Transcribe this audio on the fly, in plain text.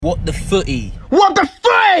What the footy? What the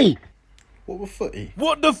footy? What the footy?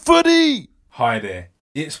 What the footy? Hi there,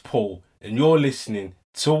 it's Paul, and you're listening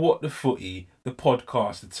to What the Footy, the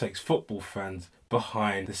podcast that takes football fans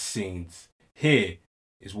behind the scenes. Here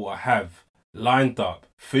is what I have lined up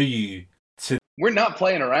for you today. We're not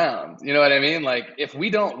playing around. You know what I mean? Like, if we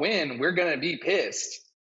don't win, we're going to be pissed.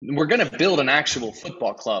 We're going to build an actual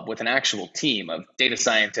football club with an actual team of data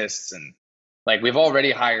scientists. And like, we've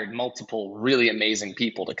already hired multiple really amazing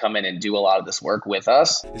people to come in and do a lot of this work with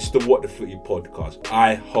us. This is the What the Footy podcast.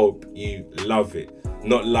 I hope you love it.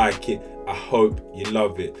 Not like it, I hope you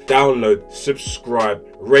love it. Download, subscribe,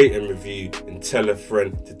 rate and review, and tell a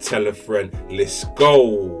friend to tell a friend. Let's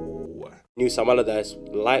go. Knew some Allardyce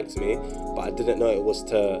liked me, but I didn't know it was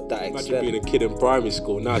to that extent. Imagine being a kid in primary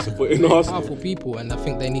school, now it's putting us. Powerful people, and I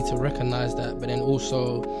think they need to recognise that, but then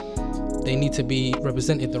also they need to be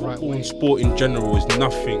represented the right way. Sport in general is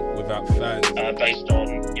nothing without fans. Based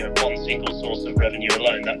on one single source of revenue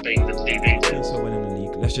alone, that being the TV. So winning the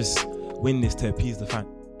league. Let's just win this to appease the fan.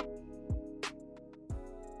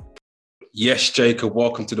 Yes, Jacob,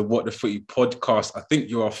 welcome to the What the Footy podcast. I think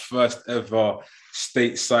you're our first ever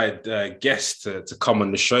stateside guest to come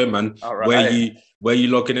on the show, man. All right. Where you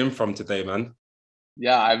logging in from today, man?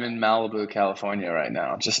 Yeah, I'm in Malibu, California right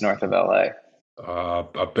now, just north of LA.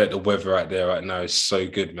 I bet the weather out there right now is so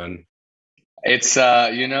good, man. It's,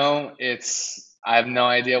 I have no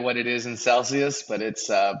idea what it is in Celsius, but it's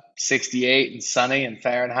 68 and sunny in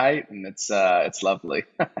Fahrenheit, and it's lovely.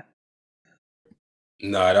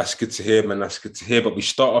 No, that's good to hear, man. That's good to hear. But we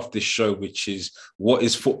start off this show, which is, what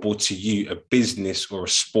is football to you, a business or a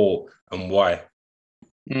sport, and why?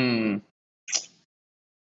 I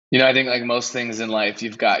think like most things in life,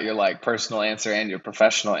 you've got your like personal answer and your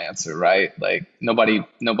professional answer, right? Like nobody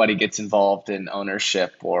gets involved in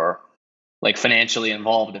ownership or like financially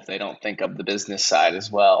involved if they don't think of the business side as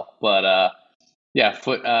well. But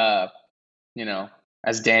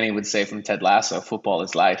as Danny would say from Ted Lasso, football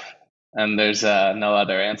is life. And there's no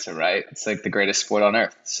other answer, right? It's like the greatest sport on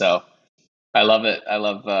earth. So I love it. I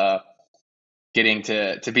love getting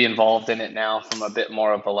to be involved in it now from a bit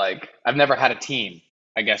more of a like, I've never had a team,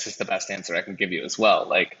 I guess is the best answer I can give you as well.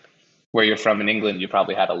 Like where you're from in England, you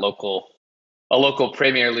probably had a local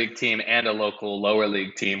Premier League team and a local lower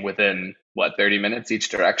league team within 30 minutes each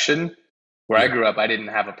direction. Where I grew up, I didn't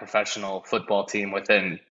have a professional football team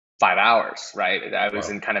within 5 hours, right? I was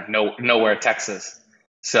in kind of nowhere, Texas.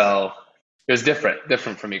 So it was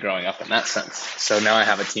different for me growing up in that sense. So now I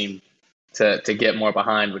have a team to get more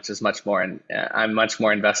behind, which is much more, and I'm much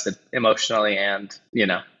more invested emotionally and,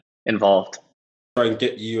 involved. Try and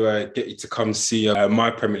get you to come see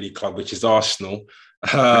my Premier League club, which is Arsenal.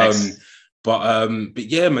 Nice. But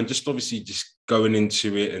yeah, man, just obviously just going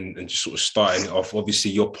into it and just sort of starting it off. Obviously,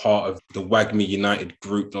 you're part of the WAGMI United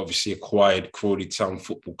group that obviously acquired Crawley Town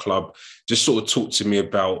Football Club. Just sort of talk to me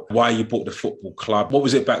about why you bought the football club. What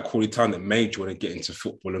was it about Crawley Town that made you want to get into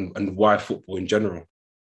football, and why football in general?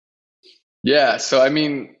 Yeah, so I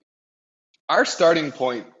mean, our starting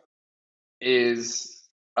point is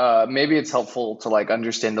maybe it's helpful to like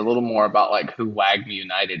understand a little more about like who WAGMI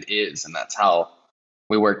United is, and that's how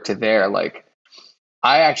we work to there. Like,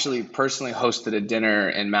 I actually personally hosted a dinner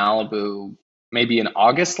in Malibu maybe in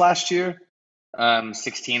August last year.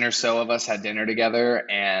 16 or so of us had dinner together,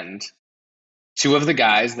 and two of the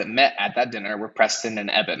guys that met at that dinner were Preston and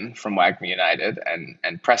Eben from WAGMI United.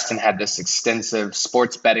 And Preston had this extensive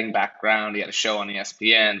sports betting background. He had a show on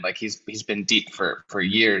ESPN. Like he's been deep for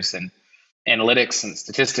years in analytics and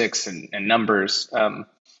statistics and numbers. And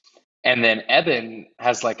then Eben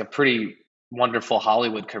has like a pretty wonderful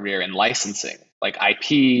Hollywood career in licensing, like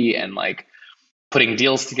IP and like putting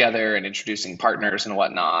deals together and introducing partners and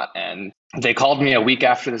whatnot. And they called me a week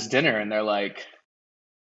after this dinner and they're like,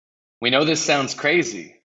 "We know this sounds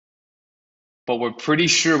crazy, but we're pretty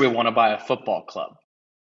sure we want to buy a football club."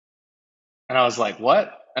 And I was like,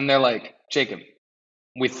 "What?" And they're like, "Jacob,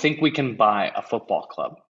 we think we can buy a football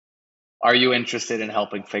club. Are you interested in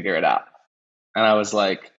helping figure it out?" And I was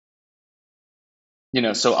like,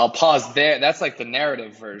 so I'll pause there. That's like the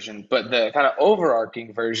narrative version, but the kind of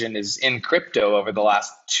overarching version is in crypto over the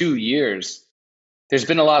last 2 years. There's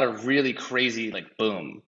been a lot of really crazy like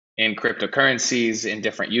boom in cryptocurrencies, in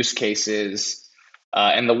different use cases.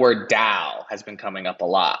 And the word DAO has been coming up a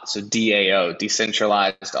lot. So DAO,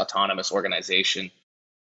 decentralized autonomous organization.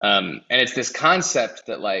 And it's this concept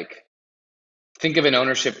that like, think of an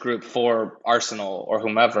ownership group for Arsenal or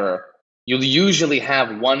whomever. You'll usually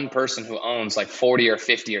have one person who owns like 40 or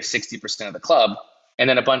 50 or 60% of the club, and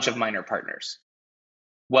then a bunch of minor partners.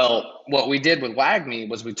 Well, what we did with WAGMI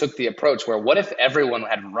was we took the approach where what if everyone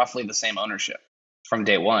had roughly the same ownership? from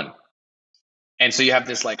day one. And so you have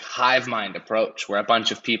this like hive mind approach where a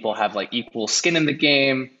bunch of people have like equal skin in the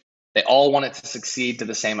game. They all want it to succeed to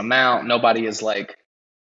the same amount. Nobody is like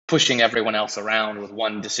pushing everyone else around with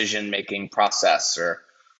one decision-making process, or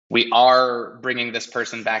we are bringing this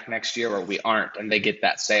person back next year or we aren't, and they get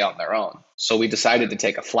that say on their own. So we decided to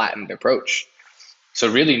take a flattened approach. So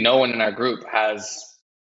really no one in our group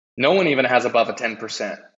no one even has above a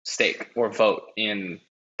 10% stake or vote in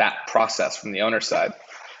that process from the owner side.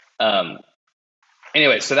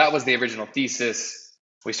 Anyway, so that was the original thesis.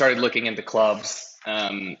 We started looking into clubs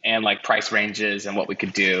and like price ranges and what we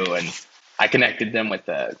could do. And I connected them with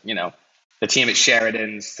the team at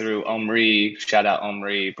Sheridan's through Omri. Shout out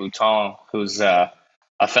Omri Bouton, who's a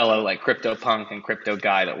fellow like crypto punk and crypto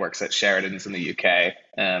guy that works at Sheridan's in the UK.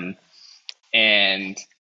 And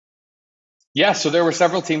yeah, so there were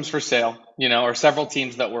several teams for sale, or several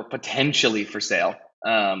teams that were potentially for sale.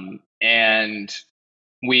 And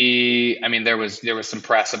there was some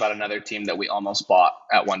press about another team that we almost bought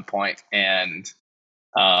at one point. And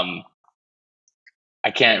I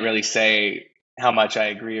can't really say how much I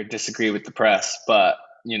agree or disagree with the press, but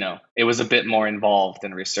it was a bit more involved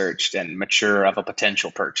and researched and mature of a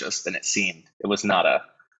potential purchase than it seemed. It was not a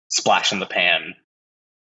splash in the pan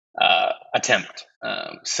attempt.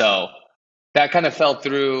 So that kind of fell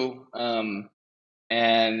through.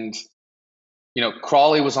 And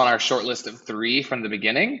Crawley was on our short list of 3 from the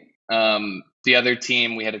beginning. The other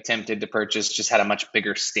team we had attempted to purchase just had a much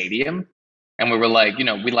bigger stadium. And we were like,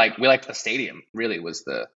 we liked the stadium, really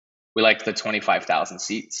we liked the 25,000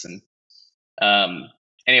 seats. And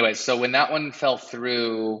anyway, so when that one fell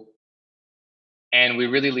through and we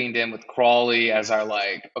really leaned in with Crawley as our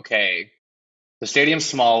okay, the stadium's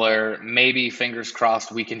smaller, maybe fingers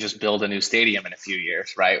crossed we can just build a new stadium in a few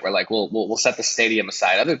years, right? We're like, we'll set the stadium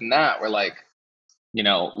aside. Other than that, we're like,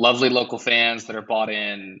 lovely local fans that are bought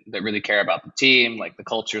in, that really care about the team. Like the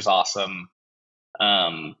culture's awesome.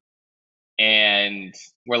 And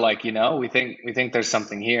we're like, we think there's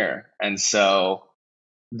something here. And so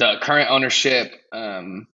the current ownership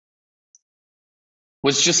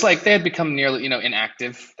was just like, they had become nearly,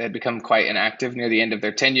 inactive. They had become quite inactive near the end of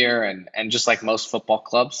their tenure. And just like most football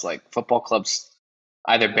clubs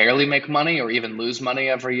either barely make money or even lose money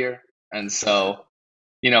every year. And so,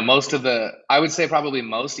 I would say probably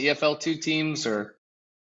most EFL2 teams, or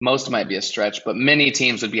most might be a stretch, but many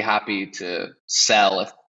teams would be happy to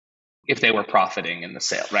sell if they were profiting in the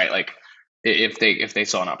sale, right? Like if they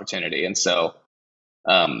saw an opportunity. And so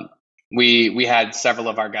we had several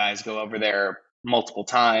of our guys go over there multiple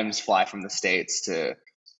times, fly from the States to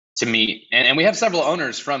meet. And we have several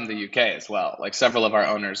owners from the UK as well. Like several of our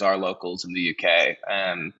owners are locals in the UK.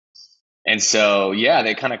 And so, yeah,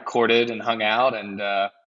 they kind of courted and hung out, and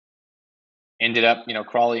ended up,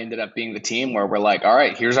 Crawley ended up being the team where we're like, all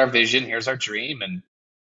right, here's our vision, here's our dream. And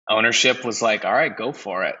ownership was like, all right, go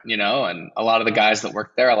for it. And a lot of the guys that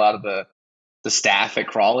work there, a lot of the staff at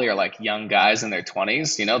Crawley are like young guys in their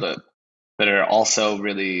 20s, that are also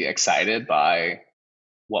really excited by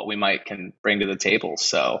what we can bring to the table.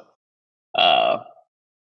 So,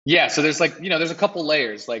 yeah, so there's there's a couple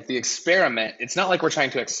layers. Like the experiment, it's not like we're trying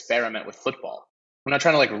to experiment with football. We're not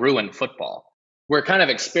trying to ruin football. We're kind of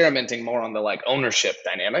experimenting more on the ownership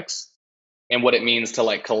dynamics and what it means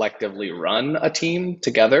to collectively run a team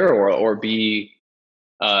together, or be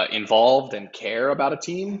involved and care about a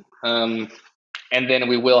team. And then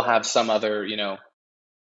we will have some other,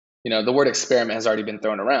 the word experiment has already been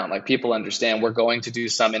thrown around. Like people understand we're going to do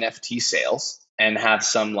some NFT sales and have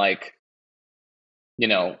some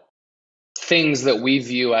things that we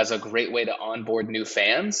view as a great way to onboard new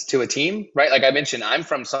fans to a team, right? Like I mentioned, I'm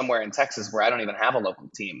from somewhere in Texas where I don't even have a local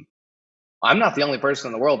team. I'm not the only person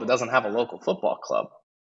in the world that doesn't have a local football club,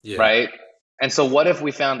 right? And so what if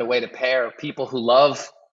we found a way to pair people who love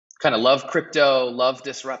crypto, love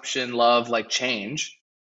disruption, love change,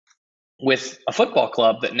 with a football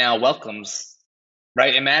club that now welcomes,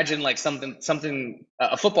 right? Imagine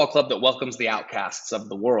a football club that welcomes the outcasts of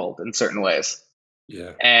the world in certain ways.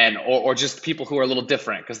 Yeah. And or just people who are a little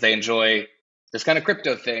different because they enjoy this kind of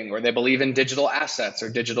crypto thing, or they believe in digital assets or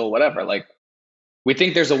digital whatever. We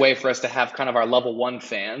think there's a way for us to have kind of our level 1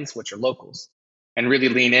 fans, which are locals, and really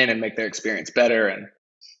lean in and make their experience better. And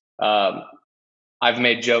I've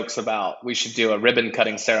made jokes about we should do a ribbon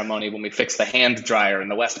cutting ceremony when we fix the hand dryer in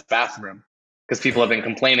the West bathroom, because people have been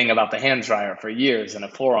complaining about the hand dryer for years in a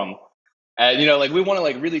forum. We want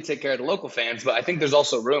to really take care of the local fans, but I think there's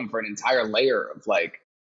also room for an entire layer of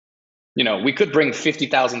we could bring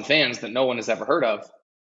 50,000 fans that no one has ever heard of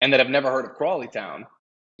and that have never heard of Crawley Town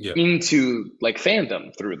into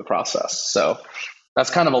fandom through the process. So That's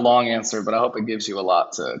kind of a long answer, but I hope it gives you a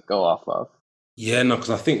lot to go off of. Yeah, no, because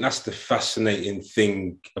I think that's the fascinating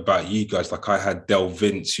thing about you guys. Like I had Del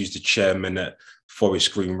Vince, who's the chairman at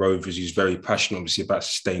Forest Green Rovers, who's very passionate, obviously, about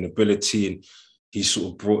sustainability, and he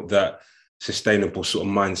sort of brought that sustainable sort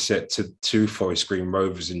of mindset to Forest Green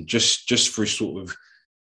Rovers, and just through sort of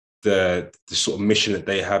the sort of mission that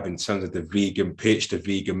they have in terms of the vegan pitch, the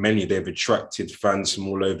vegan menu, they've attracted fans from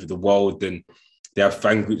all over the world, and they have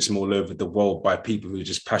fan groups from all over the world by people who are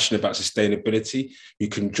just passionate about sustainability, who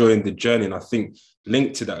can join the journey. And I think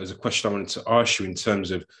linked to that is a question I wanted to ask you in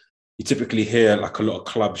terms of, you typically hear like a lot of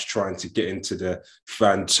clubs trying to get into the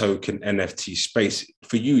fan token NFT space.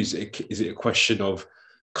 For you, is it a question of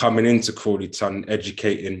coming into Crawley Town,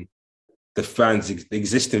 educating the fans, the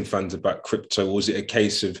existing fans about crypto, or was it a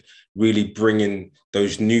case of really bringing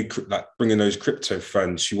those crypto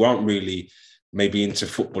fans who aren't really maybe into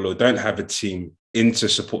football or don't have a team into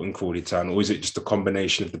supporting Crawley Town, or is it just a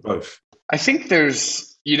combination of the both? I think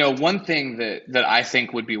there's, one thing that I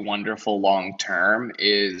think would be wonderful long term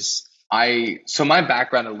is so my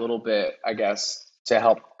background a little bit, I guess, to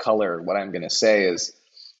help color what I'm going to say is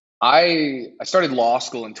I started law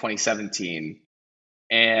school in 2017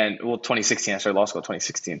 2016. I started law school in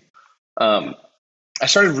 2016. I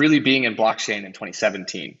started really being in blockchain in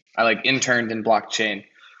 2017. I interned in blockchain,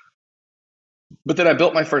 but then I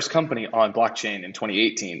built my first company on blockchain in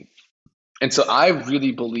 2018. And so I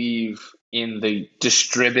really believe in the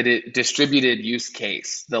distributed use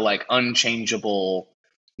case, the unchangeable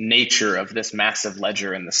nature of this massive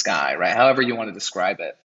ledger in the sky, right? However you want to describe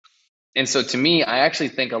it. And so to me, I actually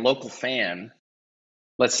think a local fan,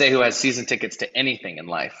 let's say who has season tickets to anything in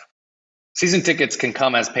life, season tickets can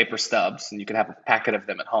come as paper stubs and you can have a packet of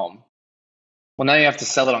them at home. Well, now you have to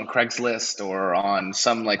sell it on Craigslist or on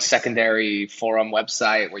some secondary forum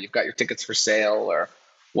website where you've got your tickets for sale or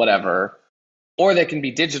whatever. Or they can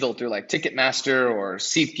be digital through Ticketmaster or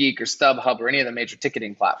SeatGeek or StubHub or any of the major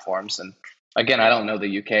ticketing platforms. And again, I don't know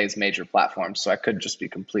the UK's major platforms, so I could just be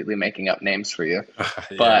completely making up names for you.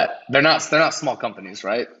 Yeah. But they're not small companies,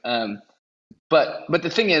 right? But the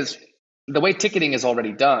thing is, the way ticketing is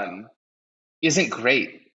already done isn't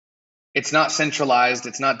great. It's not centralized.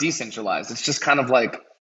 It's not decentralized. It's just kind of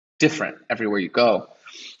different everywhere you go.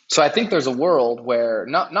 So I think there's a world where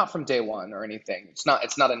not from day one or anything. It's not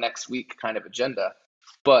a next week kind of agenda.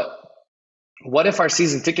 But what if our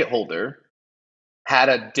season ticket holder had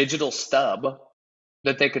a digital stub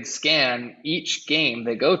that they could scan each game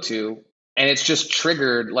they go to, and it's just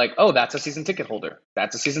triggered oh, that's a season ticket holder.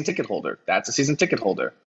 That's a season ticket holder. That's a season ticket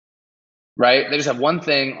holder. Right? They just have one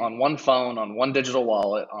thing on one phone, on one digital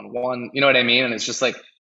wallet, on one, you know what I mean? And it's just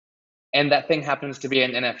and that thing happens to be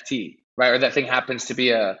an NFT, right? Or that thing happens to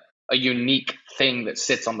be a unique thing that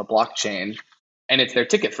sits on the blockchain, and it's their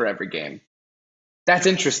ticket for every game. That's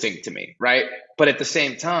interesting to me, right? But at the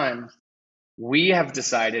same time, we have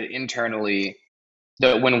decided internally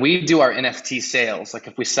that when we do our NFT sales,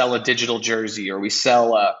 if we sell a digital jersey or we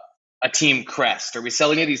sell a team crest or we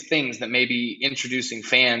sell any of these things that may be introducing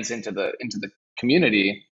fans into the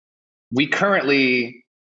community, we currently,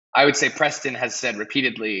 I would say Preston has said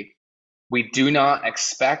repeatedly, we do not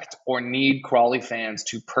expect or need Crawley fans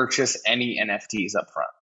to purchase any NFTs up front.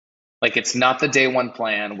 It's not the day one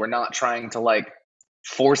plan. We're not trying to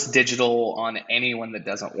force digital on anyone that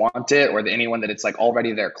doesn't want it or anyone that it's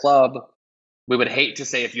already their club. We would hate to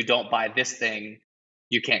say, if you don't buy this thing,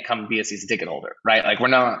 you can't come be a season ticket holder, right? We're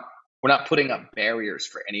not putting up barriers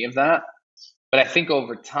for any of that. But I think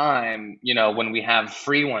over time, when we have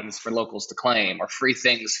free ones for locals to claim or free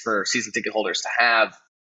things for season ticket holders to have,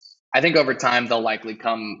 I think over time they'll likely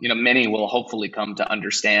come, many will hopefully come to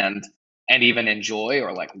understand and even enjoy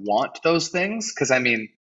or want those things. Because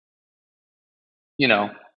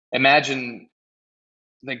imagine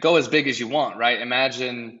go as big as you want, right?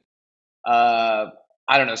 Imagine, I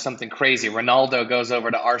don't know, something crazy. Ronaldo goes over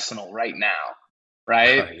to Arsenal right now,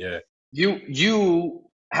 right? Yeah. You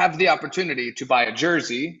have the opportunity to buy a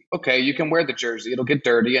jersey. Okay, you can wear the jersey. It'll get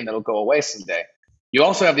dirty and it'll go away someday. You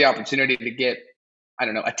also have the opportunity to get, I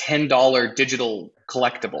don't know, a $10 digital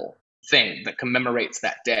collectible thing that commemorates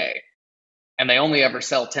that day. And they only ever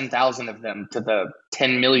sell 10,000 of them to the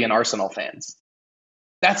 10 million Arsenal fans.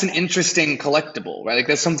 That's an interesting collectible, right?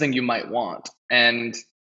 That's something you might want. And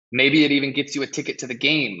maybe it even gets you a ticket to the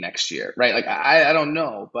game next year, right? I don't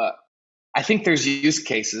know, but I think there's use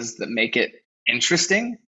cases that make it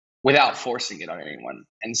interesting without forcing it on anyone.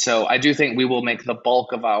 And so I do think we will make the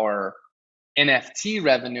bulk of our NFT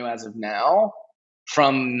revenue as of now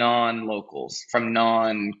from non-locals, from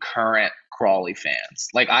non-current Crawley fans.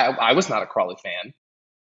 I was not a Crawley fan.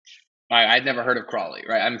 I'd never heard of Crawley,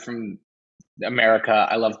 right? I'm from America.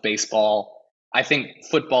 I love baseball. I think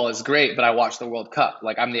football is great, but I watch the World Cup.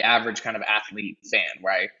 Like I'm the average kind of athlete fan,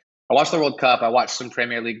 right? I watch the World Cup. I watch some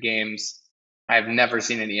Premier League games. I've never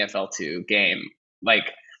seen an EFL2 game. Like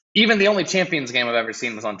even the only Champions game I've ever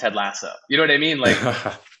seen was on Ted Lasso. You know what I mean? Like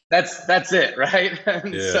that's it, right?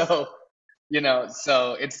 And so,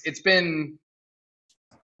 so it's been,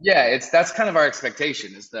 that's kind of our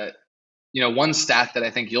expectation is that, one stat that I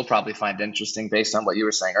think you'll probably find interesting based on what you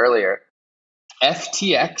were saying earlier,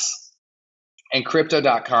 FTX and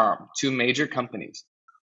Crypto.com, two major companies.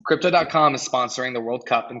 Crypto.com is sponsoring the World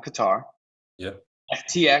Cup in Qatar. Yeah.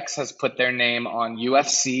 FTX has put their name on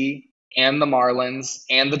UFC and the Marlins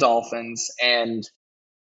and the Dolphins and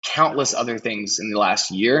countless other things in the last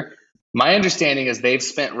year. My understanding is they've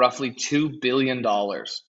spent roughly $2 billion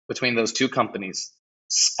between those two companies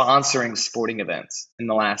sponsoring sporting events in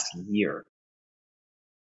the last year.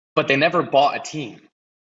 But they never bought a team.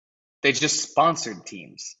 They just sponsored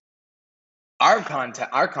teams. Our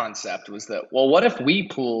concept was that, well, what if we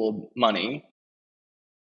pooled money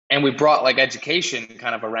and we brought like education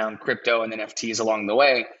kind of around crypto and NFTs along the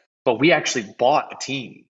way, but we actually bought a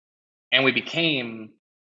team and we became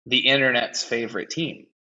the internet's favorite team.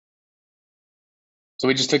 So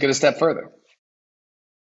we just took it a step further.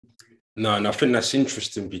 No, and I think that's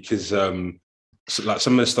interesting because so like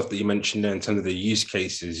some of the stuff that you mentioned there in terms of the use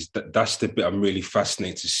cases, that's the bit I'm really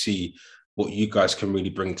fascinated to see what you guys can really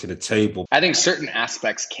bring to the table. I think certain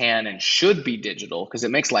aspects can and should be digital because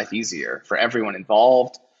it makes life easier for everyone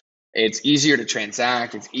involved. It's easier to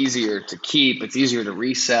transact. It's easier to keep. It's easier to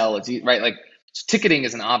resell. Right? Like ticketing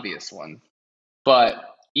is an obvious one, but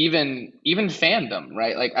even fandom,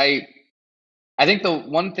 right? Like I think the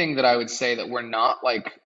one thing that I would say that we're not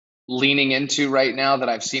like leaning into right now that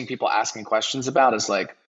I've seen people asking questions about is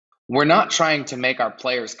like, we're not trying to make our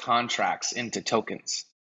players' contracts into tokens.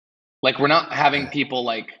 Like we're not having people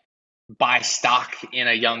like buy stock in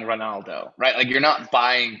a young Ronaldo, right? Like you're not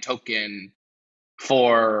buying token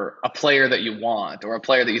for a player that you want or a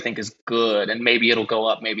player that you think is good and maybe it'll go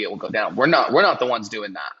up, maybe it will go down. We're not the ones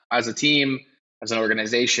doing that. As a team, as an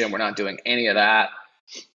organization, we're not doing any of that.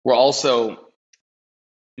 We're also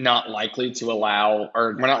not likely to allow,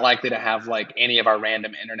 or we're not likely to have like any of our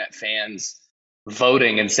random internet fans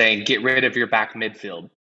voting and saying, get rid of your back midfield,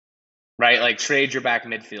 right? Like trade your back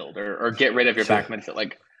midfield or get rid of your back midfield.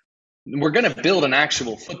 Like we're going to build an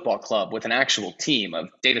actual football club with an actual team of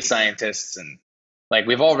data scientists. And like,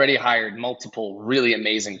 we've already hired multiple really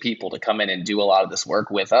amazing people to come in and do a lot of this work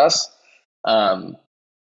with us. I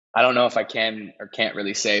don't know if I can or can't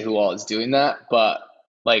really say who all is doing that, but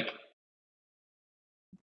like,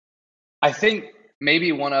 I think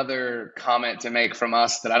maybe one other comment to make from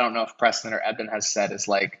us that I don't know if Preston or Eben has said is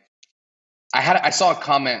like, I saw a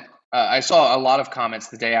comment, I saw a lot of comments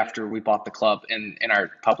the day after we bought the club in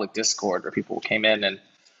our public Discord where people came in and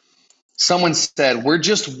someone said, we're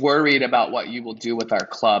just worried about what you will do with our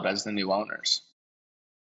club as the new owners.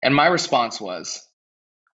 And my response was,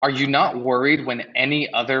 are you not worried when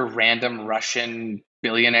any other random Russian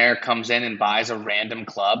billionaire comes in and buys a random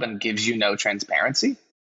club and gives you no transparency?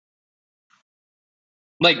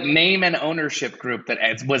 Like name an ownership group that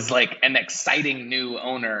was like an exciting new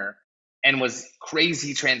owner and was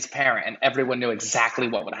crazy transparent and everyone knew exactly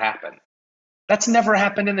what would happen. That's never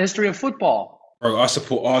happened in the history of football. Bro, I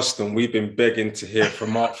support Arsenal. We've been begging to hear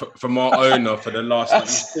from our owner for the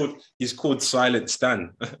last. He's called Silent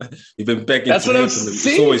Stan. We've been begging to hear from him.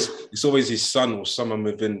 It's always his son or someone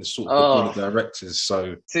within the sort of the board of directors.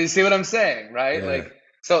 So you see what I'm saying, right? Yeah. Like.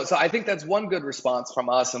 So I think that's one good response from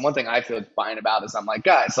us. And one thing I feel fine about is I'm like,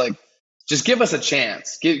 guys, like, just give us a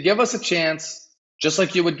chance. Give us a chance, just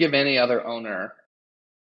like you would give any other owner.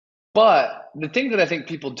 But the thing that I think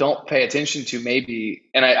people don't pay attention to maybe,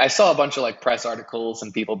 and I saw a bunch of like press articles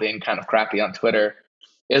and people being kind of crappy on Twitter,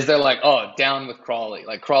 is they're like, oh, down with Crawley.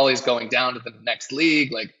 Like Crawley's going down to the next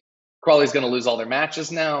league. Like Crawley's going to lose all their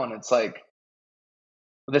matches now. And it's like,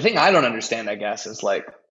 the thing I don't understand, I guess, is like,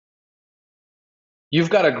 you've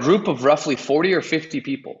got a group of roughly 40 or 50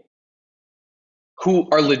 people who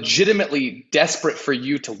are legitimately desperate for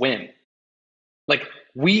you to win. Like,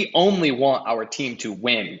 we only want our team to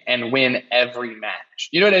win and win every match.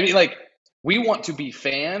 You know what I mean? Like, we want to be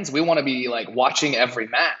fans. We want to be like watching every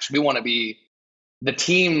match. We want to be the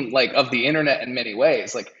team like of the internet in many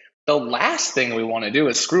ways. Like, the last thing we want to do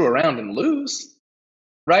is screw around and lose,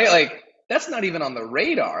 right? Like, that's not even on the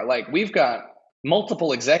radar. Like, we've got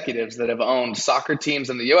multiple executives that have owned soccer teams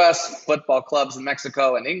in the US, football clubs in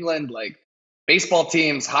Mexico and England, like baseball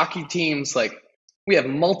teams, hockey teams. Like we have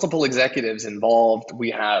multiple executives involved. We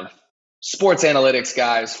have sports analytics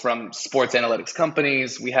guys from sports analytics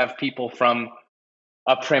companies. We have people from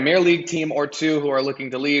a Premier League team or two who are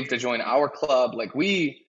looking to leave to join our club. Like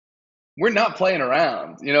we're not playing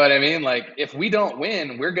around. You know what I mean? Like if we don't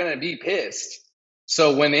win, we're going to be pissed.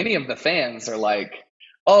 So when any of the fans are like,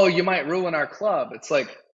 oh, you might ruin our club, it's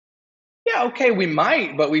like, yeah, okay, we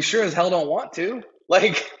might, but we sure as hell don't want to.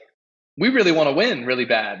 Like we really want to win really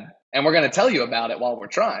bad. And we're going to tell you about it while we're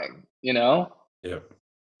trying, you know? Yeah.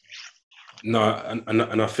 No, and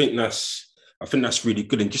I think that's really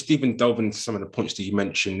good. And just even delving into some of the points that you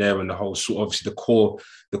mentioned there, and the whole sort of obviously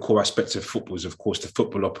the core aspects of football is, of course, the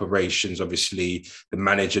football operations, obviously the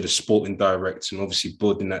manager, the sporting director, and obviously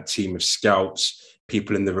building that team of scouts,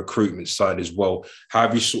 people in the recruitment side as well. How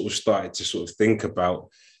have you sort of started to sort of think about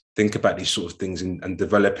these sort of things and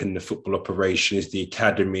developing the football operation? Is the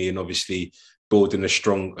academy, and obviously building a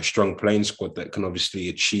strong playing squad that can obviously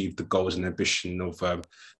achieve the goals and ambition of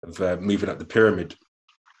moving up the pyramid?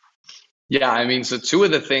 Yeah, I mean, so two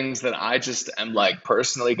of the things that I just am like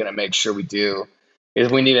personally going to make sure we do is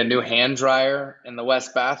we need a new hand dryer in the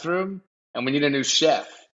West bathroom, and we need a new chef.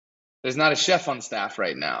 There's not a chef on staff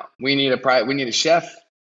right now. We need a chef.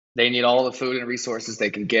 They need all the food and resources they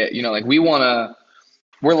can get. You know, like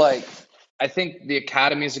we're like, I think the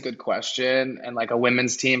academy is a good question, and like a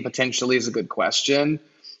women's team potentially is a good question.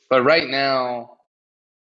 But right now,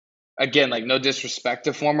 again, like no disrespect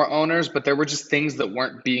to former owners, but there were just things that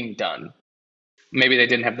weren't being done. Maybe they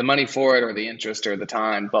didn't have the money for it or the interest or the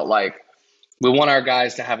time, but like we want our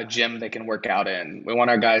guys to have a gym they can work out in. We want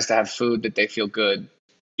our guys to have food that they feel good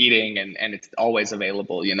eating, and it's always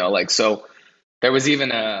available, you know, like, so there was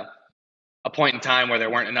even a point in time where there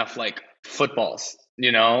weren't enough like footballs,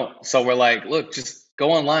 you know? So we're like, look, just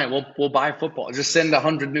go online. We'll buy football. Just send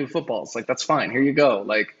 100 new footballs. Like, that's fine. Here you go.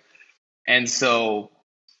 Like, and so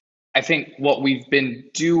I think what we've been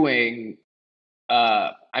doing,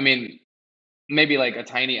 I mean, maybe like a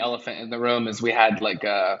tiny elephant in the room is we had like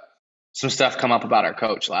some stuff come up about our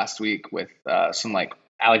coach last week with some like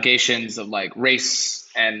allegations of like race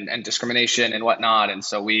and discrimination and whatnot. And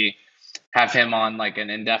so we have him on like an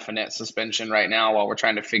indefinite suspension right now while we're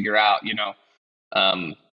trying to figure out, you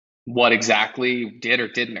know, what exactly did or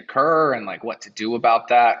didn't occur and like what to do about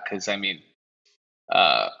that. Cause I mean,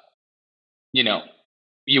 you know,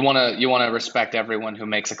 you want to respect everyone who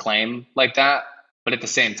makes a claim like that, but at the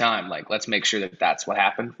same time, like, let's make sure that that's what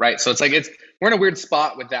happened. Right. So it's like, we're in a weird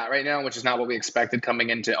spot with that right now, which is not what we expected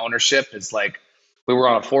coming into ownership. It's like, we were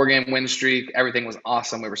on a 4-game win streak. Everything was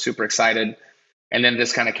awesome. We were super excited. And then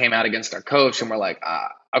this kind of came out against our coach, and we're like,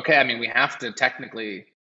 okay, I mean, we have to technically,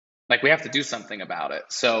 like, we have to do something about it.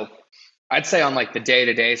 So I'd say on like the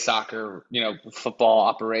day-to-day soccer, you know, football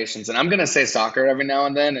operations, and I'm going to say soccer every now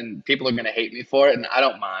and then, and people are going to hate me for it, and I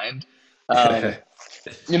don't mind.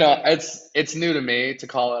 You know, it's new to me to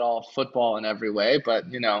call it all football in every way,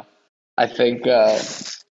 but, you know, I think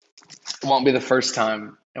it won't be the first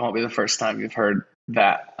time. It won't be the first time you've heard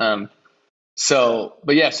that. So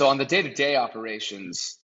on the day-to-day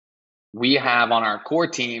operations, we have on our core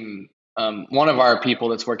team, one of our people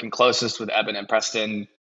that's working closest with Eben and Preston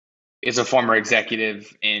is a former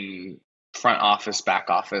executive in front office, back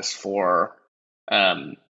office for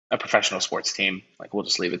a professional sports team. Like, we'll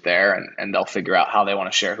just leave it there, and they'll figure out how they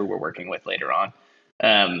want to share who we're working with later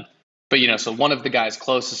on. But, you know, so one of the guys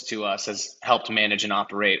closest to us has helped manage and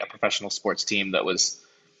operate a professional sports team that was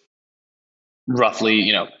roughly,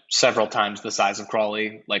 you know, several times the size of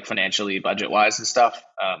Crawley, like financially, budget wise and stuff.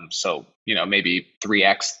 So, you know, maybe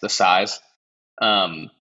 3x the size. And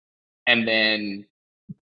then,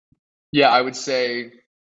 yeah, I would say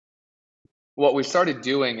what we started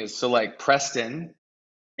doing is, so like Preston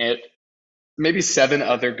and maybe 7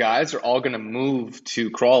 other guys are all going to move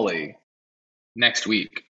to Crawley next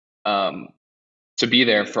week to be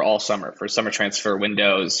there for all summer, for summer transfer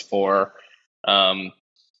windows, for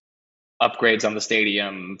upgrades on the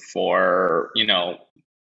stadium, for, you know,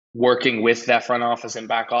 working with that front office and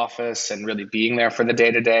back office and really being there for the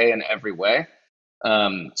day-to-day in every way.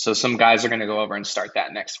 So some guys are going to go over and start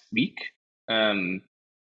that next week. And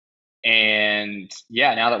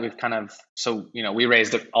yeah, now that we've kind of, so, you know, we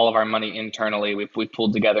raised all of our money internally. We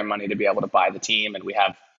pulled together money to be able to buy the team, and we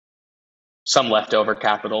have some leftover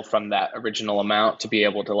capital from that original amount to be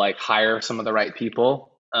able to like hire some of the right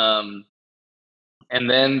people. And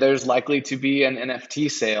then there's likely to be an NFT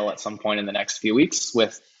sale at some point in the next few weeks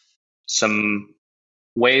with some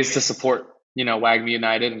ways to support, you know, WAGMI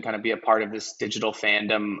United and kind of be a part of this digital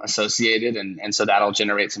fandom associated. And so that'll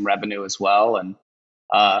generate some revenue as well. And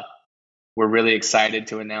we're really excited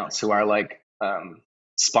to announce who our like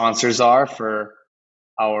sponsors are for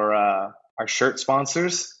our shirt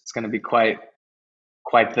sponsors. It's going to be quite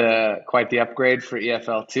the upgrade for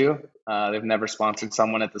EFL2. They've never sponsored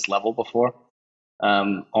someone at this level before.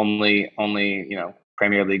 Only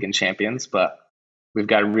Premier League and Champions, but we've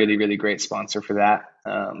got a really, really great sponsor for that.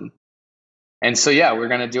 And so yeah, we're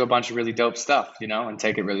gonna do a bunch of really dope stuff, and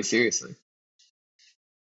take it really seriously.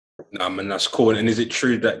 Nah, man, that's cool. And is it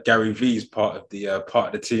true that Gary Vee is part of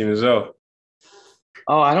the team as well?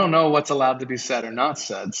 Oh, I don't know what's allowed to be said or not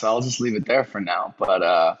said, so I'll just leave it there for now.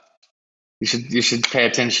 But you should pay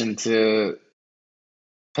attention to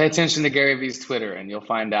Gary Vee's Twitter, and you'll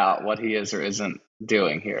find out what he is or isn't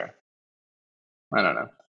doing here. I don't know.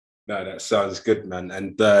 No, that sounds good, man.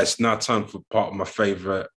 And it's now time for part of my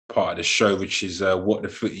favorite part of the show, which is what the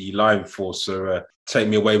footy you lying for. So take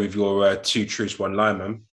me away with your 2 truths, 1 lie,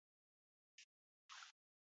 man.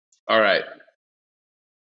 All right.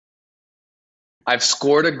 I've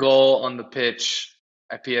scored a goal on the pitch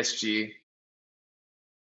at PSG.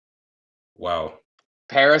 Wow.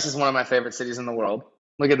 Paris is one of my favorite cities in the world.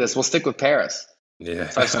 Look at this. We'll stick with Paris. Yeah.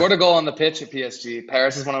 So I scored a goal on the pitch at PSG.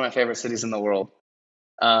 Paris is one of my favorite cities in the world.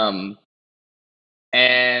 And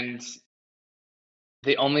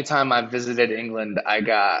the only time I visited England, I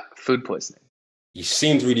got food poisoning. You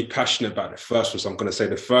seemed really passionate about the first one, so I'm going to say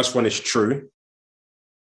the first one is true.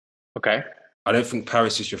 Okay. I don't think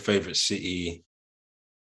Paris is your favorite city.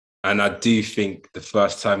 And I do think the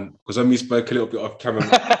first time, because when we spoke a little bit off camera,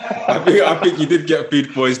 I think you did get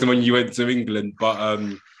food poisoning when you went to England, but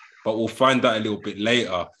we'll find out a little bit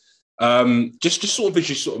later. Just sort of as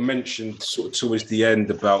you sort of mentioned sort of towards the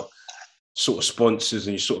end about sort of sponsors,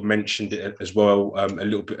 and you sort of mentioned it as well a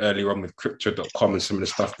little bit earlier on with crypto.com and some of the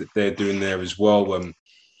stuff that they're doing there as well.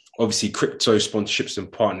 Obviously, crypto sponsorships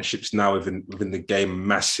and partnerships now within the game,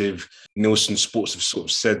 massive. Nielsen Sports have sort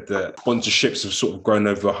of said that sponsorships have sort of grown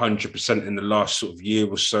over 100% in the last sort of year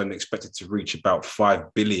or so, and expected to reach about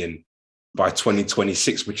 5 billion by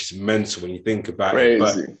 2026, which is mental when you think about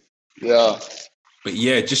it. But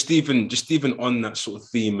yeah, just even on that sort of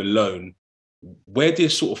theme alone, where do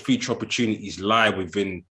sort of future opportunities lie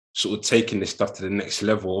within sort of taking this stuff to the next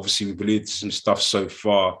level? Obviously, we've alluded to some stuff so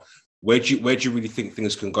far. Where do you really think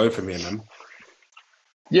things can go from here, man?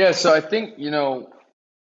 Yeah, so I think,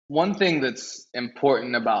 one thing that's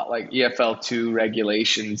important about like EFL2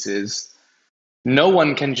 regulations is no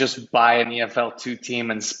one can just buy an EFL2 team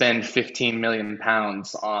and spend 15 million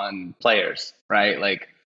pounds on players, right? Like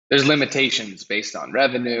there's limitations based on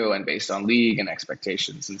revenue and based on league and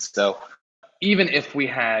expectations. And so even if we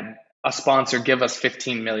had a sponsor give us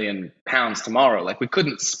 15 million pounds tomorrow, like we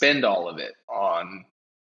couldn't spend all of it on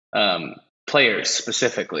players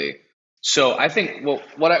specifically. So I think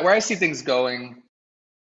where I see things going,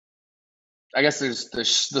 I guess there's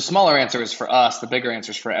the smaller answer is for us, the bigger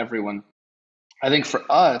answer is for everyone. I think for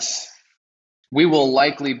us, we will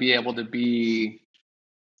likely be able to be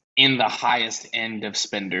in the highest end of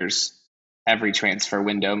spenders every transfer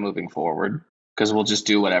window moving forward, because we'll just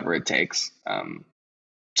do whatever it takes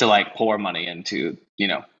to like pour money into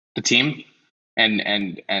the team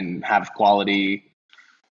and have quality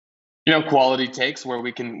takes where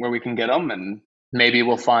we can get them, and maybe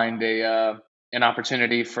we'll find an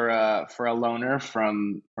opportunity for a loaner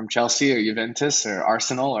from Chelsea or Juventus or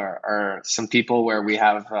Arsenal or some people where we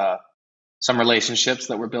have some relationships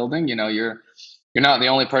that we're building. You're not the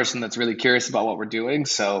only person that's really curious about what we're doing,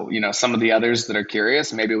 so some of the others that are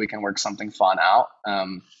curious, maybe we can work something fun out.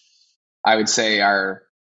 I would say our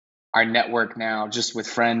network now, just with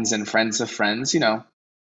friends and friends of friends,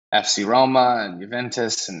 FC Roma and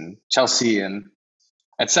Juventus and Chelsea and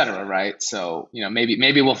etc. Right? So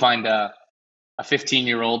maybe we'll find a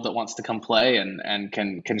 15-year-old that wants to come play and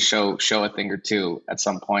can show a thing or two at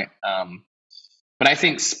some point. But I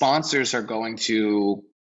think sponsors are going to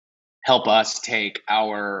help us take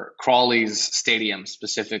our Crawley's stadium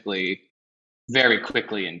specifically very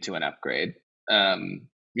quickly into an upgrade.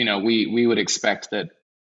 We would expect that,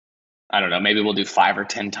 I don't know, maybe we'll do 5 or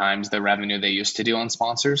 10 times the revenue they used to do on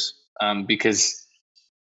sponsors. Because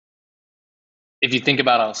if you think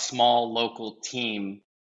about a small local team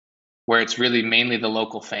where it's really mainly the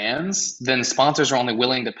local fans, then sponsors are only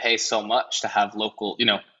willing to pay so much to have local,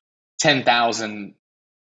 10,000,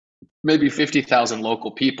 maybe 50,000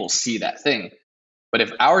 local people see that thing. But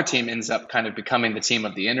if our team ends up kind of becoming the team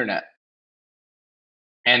of the internet,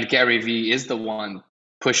 and Gary Vee is the one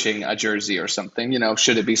pushing a jersey or something,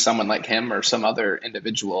 should it be someone like him or some other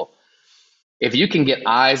individual, if you can get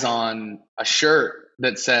eyes on a shirt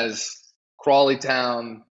that says Crawley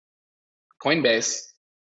Town Coinbase,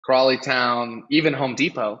 Crawley Town, even Home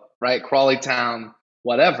Depot, right? Crawley Town,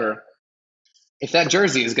 whatever. If that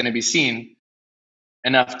jersey is going to be seen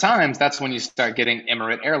enough times, that's when you start getting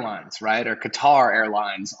Emirate Airlines, right, or Qatar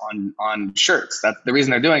Airlines on shirts. That's the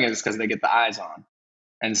reason they're doing it, is because they get the eyes on.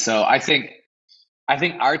 And so I think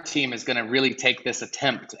our team is going to really take this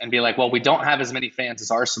attempt and be like, well, we don't have as many fans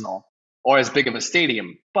as Arsenal or as big of a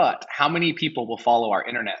stadium, but how many people will follow our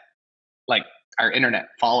internet, like our internet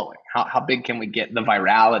following? How big can we get the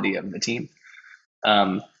virality of the team?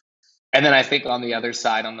 And then I think on the other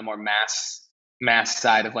side, on the more mass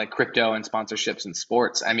side of like crypto and sponsorships and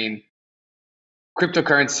sports, I mean,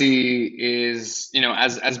 cryptocurrency is,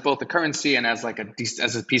 as both a currency and as like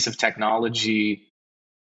as a piece of technology,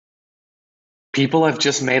 people have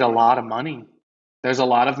just made a lot of money. There's a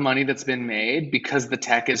lot of money that's been made because the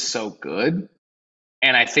tech is so good.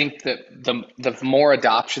 And I think that the more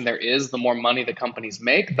adoption there is, the more money the companies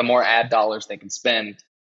make, the more ad dollars they can spend,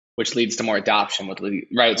 which leads to more adoption,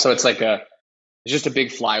 right? So it's like it's just a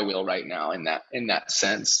big flywheel right now in that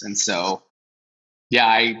sense. And so,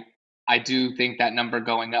 yeah, I do think that number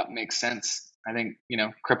going up makes sense. I think,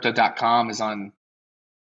 crypto.com is on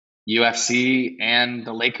UFC and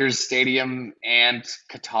the Lakers stadium and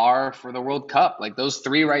Qatar for the World Cup. Like those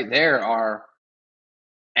three right there are,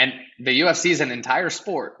 and the UFC is an entire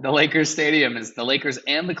sport. The Lakers stadium is the Lakers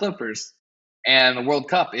and the Clippers, and the World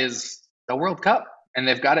Cup is the World Cup. And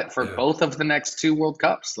they've got it for both of the next two World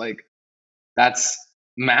Cups. Like that's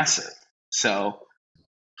massive. So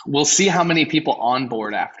we'll see how many people on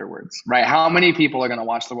board afterwards, right? How many people are going to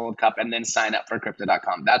watch the World Cup and then sign up for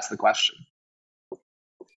crypto.com? That's the question.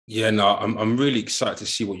 Yeah, no, I'm really excited to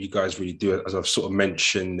see what you guys really do, as I've sort of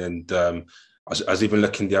mentioned. And I was even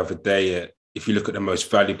looking the other day at, if you look at the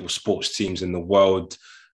most valuable sports teams in the world,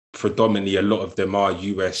 predominantly a lot of them are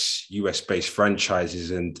US-based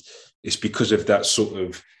franchises. And it's because of that sort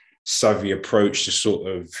of savvy approach to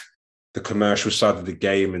sort of the commercial side of the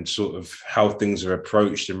game and sort of how things are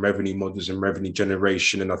approached and revenue models and revenue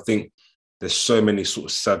generation. And I think there's so many sort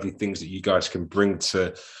of savvy things that you guys can bring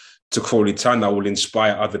to Crawley Town that will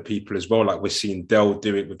inspire other people as well. Like we're seeing Dell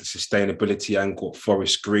do it with the sustainability angle at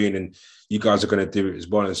Forest Green, and you guys are going to do it as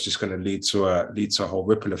well. And it's just going to lead to a whole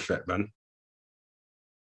ripple effect, man.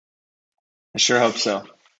 I sure hope so.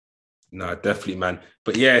 No, definitely, man.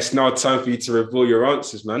 But yeah, it's now time for you to reveal your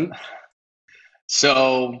answers, man.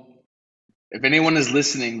 So if anyone is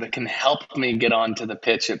listening that can help me get onto the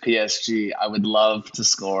pitch at PSG, I would love to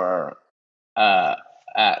score at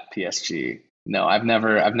PSG. No, I've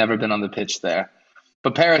never been on the pitch there,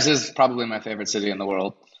 but Paris is probably my favorite city in the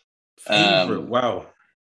world. Wow.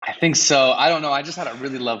 I think so. I don't know. I just had a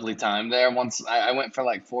really lovely time there. Once I went for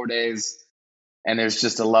like 4 days, and it was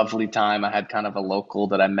just a lovely time. I had kind of a local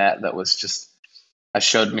that I met that was just,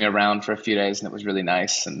 showed me around for a few days, and it was really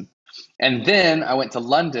nice. And then I went to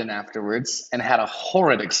London afterwards and had a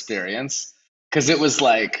horrid experience because it was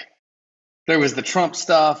like, there was the Trump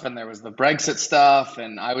stuff and there was the Brexit stuff,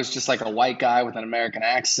 and I was just like a white guy with an American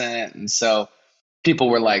accent. And so people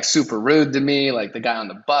were like super rude to me. Like the guy on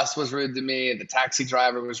the bus was rude to me. The taxi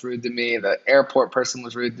driver was rude to me. The airport person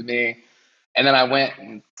was rude to me. And then I went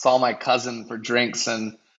and saw my cousin for drinks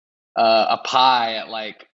and a pie at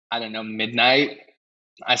like, I don't know, midnight.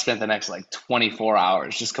 I spent the next like 24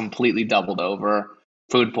 hours just completely doubled over,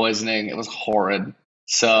 food poisoning. It was horrid.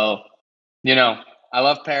 So, I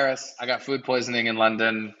love Paris. I got food poisoning in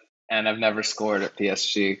London, and I've never scored at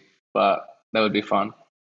PSG, but that would be fun.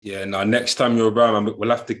 Yeah, no, next time you're around, man, we'll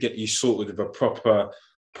have to get you sorted with a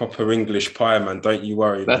proper English pie, man. Don't you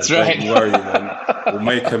worry. That's man. right. Don't you worry, man. We'll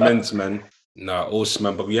make amends, man. No, awesome,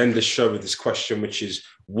 man. But we end the show with this question, which is,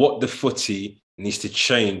 what the footy needs to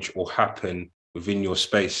change or happen within your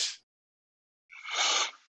space?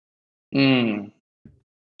 I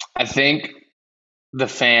think the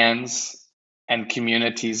fans and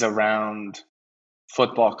communities around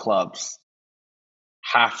football clubs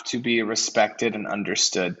have to be respected and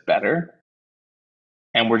understood better.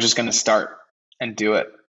 And we're just going to start and do it.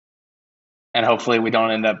 And hopefully we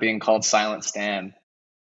don't end up being called Silent Stan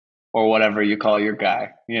or whatever you call your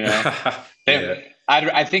guy, Yeah.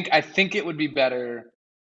 I think it would be better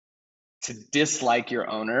to dislike your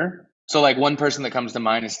owner. So like one person that comes to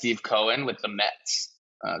mind is Steve Cohen with the Mets.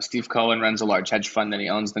 Steve Cohen runs a large hedge fund and he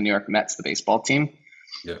owns the New York Mets, the baseball team.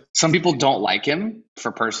 Yeah. Some people don't like him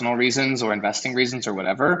for personal reasons or investing reasons or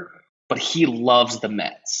whatever, but he loves the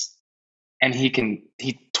Mets. And he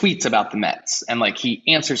tweets about the Mets, and like he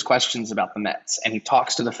answers questions about the Mets, and he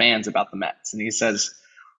talks to the fans about the Mets, and he says,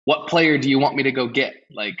 what player do you want me to go get?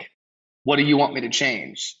 Like, what do you want me to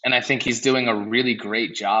change? And I think he's doing a really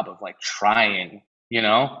great job of like trying,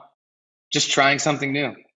 just trying something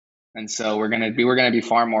new. And so we're gonna be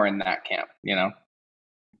far more in that camp,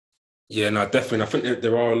 Yeah, no, definitely. I think that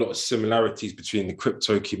there are a lot of similarities between the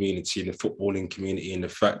crypto community and the footballing community, and the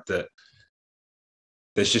fact that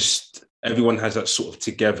there's just everyone has that sort of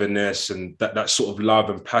togetherness and that sort of love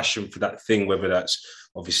and passion for that thing, whether that's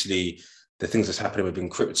obviously the things that's happening within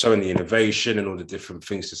crypto and the innovation and all the different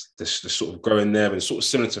things that's sort of growing there, and sort of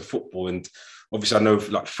similar to football. And obviously I know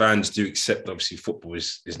like fans do accept obviously football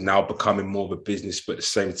is now becoming more of a business, but at the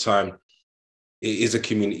same time it is a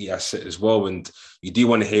community asset as well, and you do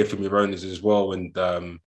want to hear from your owners as well. And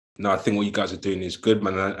no, I think what you guys are doing is good,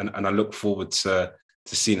 man, and I look forward to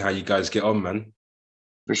seeing how you guys get on, man.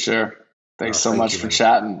 For sure. Thanks so thank much you, for man.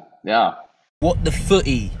 chatting. Yeah. What the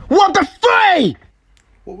footy? What the footy?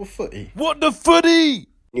 What the footy? What the footy?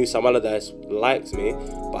 Knew some Allardyce liked me,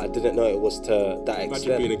 but I didn't know it was to that Imagine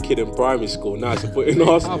extent. being a kid in primary school, now to put in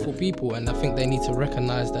Arsenal. Powerful people, and I think they need to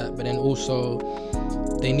recognise that, but then also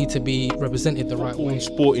they need to be represented the right Football way. and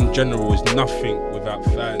sport in general is nothing without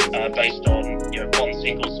fans. Based on one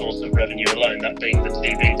single source of revenue alone, that being the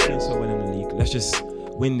TV. So well in the league. Let's just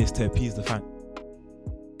win this to appease the fan.